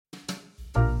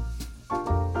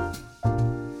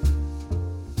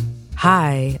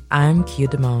Hi, I'm Kia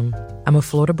Damone. I'm a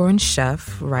Florida-born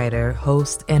chef, writer,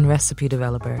 host, and recipe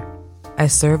developer. I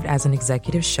served as an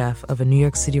executive chef of a New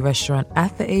York City restaurant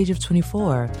at the age of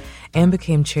 24 and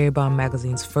became Cherry Bombe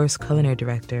Magazine's first culinary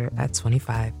director at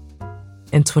 25.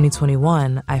 In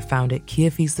 2021, I founded Kia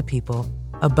Feeds the People,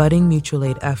 a budding mutual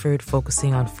aid effort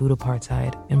focusing on food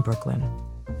apartheid in Brooklyn.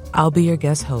 I'll be your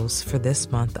guest host for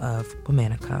this month of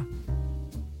Womanica.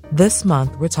 This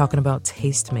month, we're talking about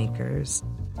Tastemakers.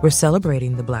 We're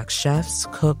celebrating the Black chefs,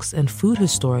 cooks, and food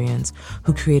historians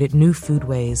who created new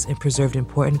foodways and preserved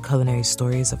important culinary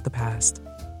stories of the past.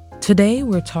 Today,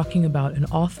 we're talking about an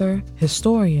author,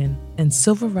 historian, and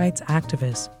civil rights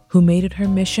activist who made it her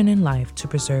mission in life to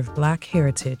preserve Black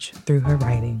heritage through her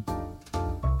writing.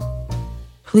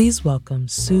 Please welcome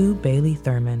Sue Bailey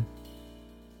Thurman.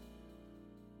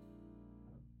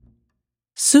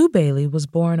 Sue Bailey was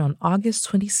born on August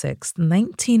 26,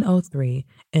 1903,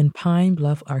 in Pine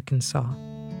Bluff, Arkansas.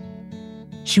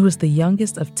 She was the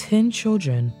youngest of 10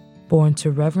 children born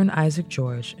to Reverend Isaac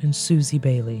George and Susie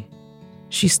Bailey.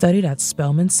 She studied at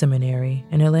Spelman Seminary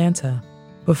in Atlanta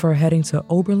before heading to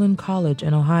Oberlin College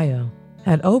in Ohio.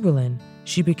 At Oberlin,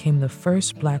 she became the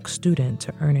first Black student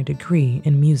to earn a degree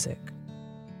in music.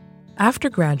 After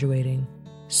graduating,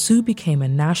 Sue became a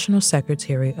national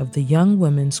secretary of the Young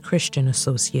Women's Christian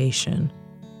Association.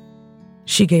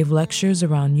 She gave lectures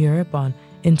around Europe on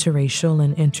interracial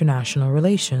and international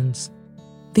relations.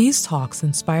 These talks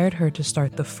inspired her to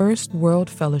start the first World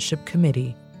Fellowship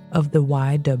Committee of the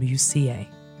YWCA.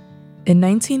 In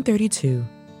 1932,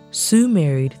 Sue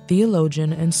married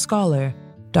theologian and scholar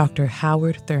Dr.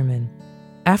 Howard Thurman.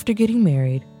 After getting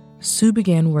married, Sue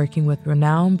began working with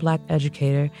renowned Black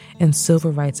educator and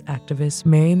civil rights activist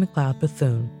Mary McLeod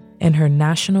Bethune and her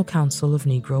National Council of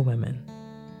Negro Women.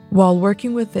 While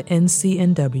working with the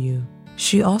NCNW,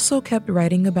 she also kept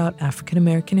writing about African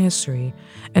American history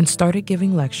and started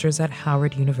giving lectures at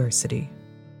Howard University.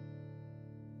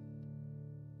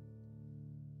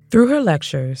 Through her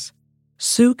lectures,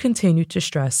 Sue continued to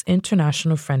stress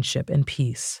international friendship and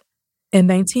peace. In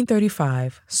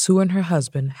 1935, Sue and her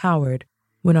husband, Howard,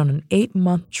 went on an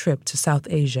 8-month trip to South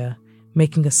Asia,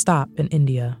 making a stop in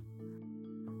India.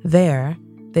 There,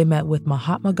 they met with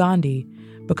Mahatma Gandhi,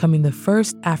 becoming the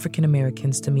first African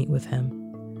Americans to meet with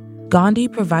him. Gandhi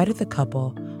provided the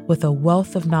couple with a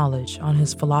wealth of knowledge on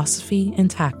his philosophy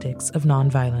and tactics of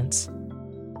nonviolence.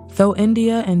 Though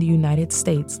India and the United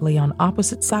States lay on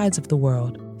opposite sides of the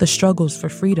world, the struggles for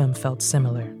freedom felt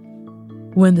similar.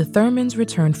 When the Thurmans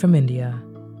returned from India,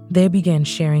 they began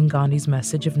sharing Gandhi's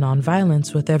message of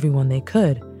nonviolence with everyone they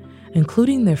could,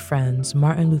 including their friends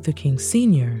Martin Luther King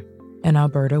Sr. and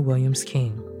Alberta Williams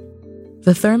King.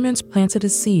 The Thurmans planted a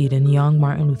seed in young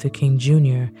Martin Luther King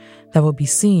Jr. that would be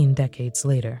seen decades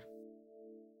later.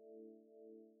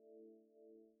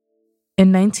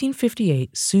 In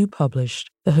 1958, Sue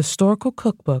published The Historical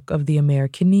Cookbook of the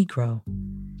American Negro.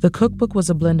 The cookbook was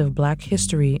a blend of Black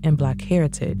history and Black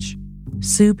heritage.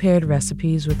 Sue paired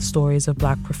recipes with stories of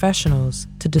Black professionals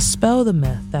to dispel the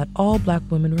myth that all Black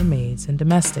women were maids and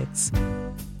domestics.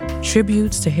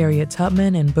 Tributes to Harriet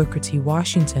Tubman and Booker T.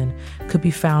 Washington could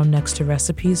be found next to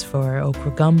recipes for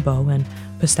okra gumbo and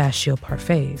pistachio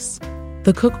parfaits.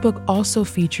 The cookbook also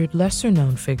featured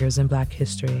lesser-known figures in Black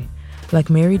history, like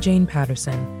Mary Jane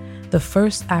Patterson, the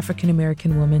first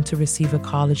African-American woman to receive a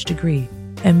college degree,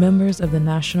 and members of the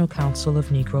National Council of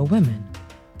Negro Women.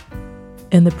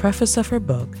 In the preface of her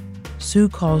book, Sue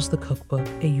calls the cookbook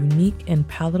a unique and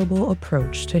palatable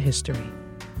approach to history.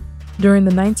 During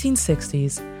the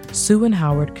 1960s, Sue and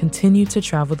Howard continued to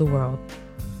travel the world.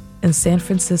 In San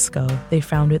Francisco, they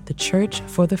founded the Church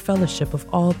for the Fellowship of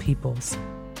All Peoples,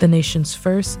 the nation's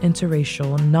first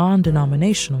interracial,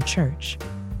 non-denominational church.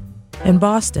 In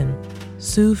Boston,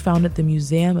 Sue founded the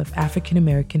Museum of African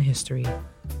American History.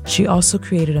 She also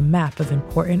created a map of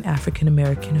important African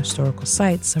American historical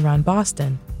sites around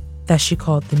Boston that she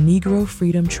called the Negro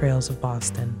Freedom Trails of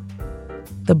Boston.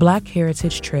 The Black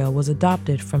Heritage Trail was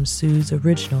adopted from Sue's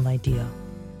original idea.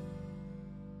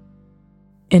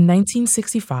 In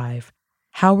 1965,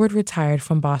 Howard retired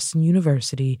from Boston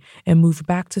University and moved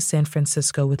back to San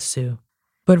Francisco with Sue.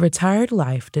 But retired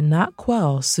life did not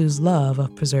quell Sue's love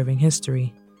of preserving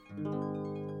history.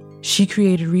 She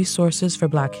created resources for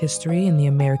Black history in the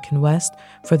American West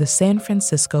for the San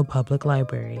Francisco Public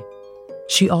Library.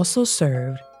 She also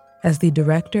served as the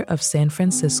director of San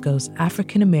Francisco's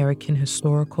African American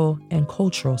Historical and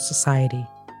Cultural Society.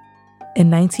 In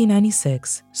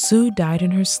 1996, Sue died in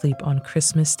her sleep on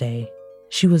Christmas Day.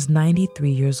 She was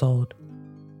 93 years old.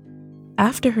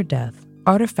 After her death,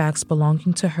 Artifacts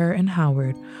belonging to her and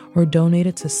Howard were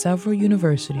donated to several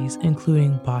universities,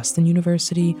 including Boston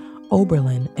University,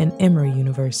 Oberlin, and Emory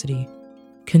University,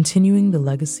 continuing the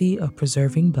legacy of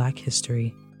preserving Black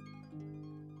history.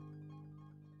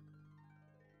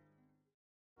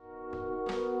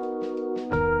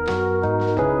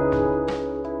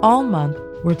 All month,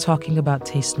 we're talking about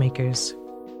Tastemakers.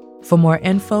 For more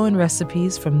info and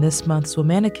recipes from this month's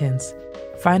Womanicans,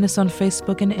 find us on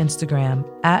Facebook and Instagram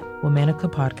at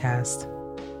Womanica Podcast.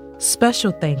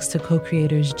 Special thanks to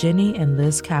co-creators Jenny and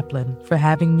Liz Kaplan for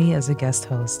having me as a guest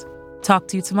host. Talk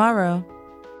to you tomorrow.